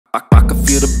can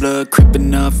feel the blood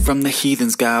creeping up from the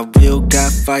heathens. Got will,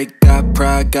 got fight, got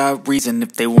pride, got reason.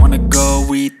 If they wanna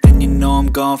go eat, then you know I'm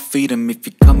gon' feed them. If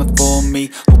you're coming for me,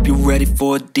 hope you're ready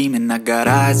for a demon. I got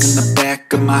eyes in the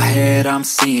back of my head, I'm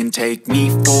seeing. Take me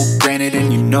for granted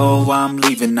and you know I'm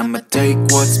leaving. I'ma take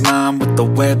what's mine with the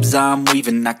webs I'm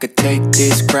weaving. I could take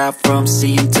this crowd from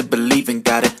seeing to believing.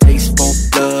 Got a taste for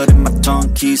blood and my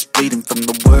tongue keeps bleeding from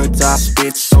the words I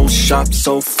spit. So sharp,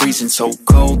 so freezing, so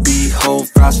cold. Behold,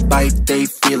 frostbite they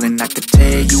feeling. I could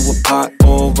tear you apart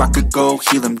or I could go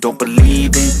heal them. Don't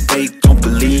believe in fate, don't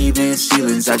believe in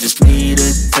ceilings. I just need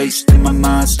a taste and my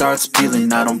mind starts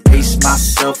peeling. I don't pace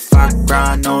myself, I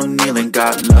grind on kneeling.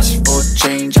 Got lust for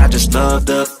change, I just love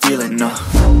the feeling.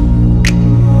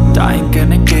 I ain't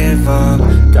gonna give up.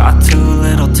 Got too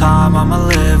little time, I'ma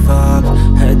live up.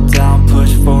 Head down,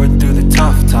 push forward through the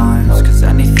tough times. Cause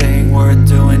anything worth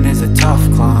doing is a tough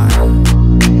climb.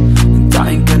 And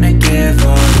I ain't gonna give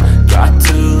up. Got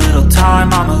too little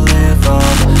time, I'ma live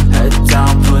up. Head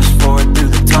down, push forward through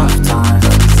the tough times.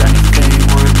 Cause anything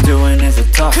worth doing is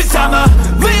a tough climb. Cause I'ma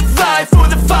live life for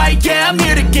the fight, yeah, I'm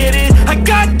here to get it. I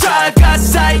got drive, got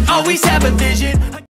sight, always have a vision.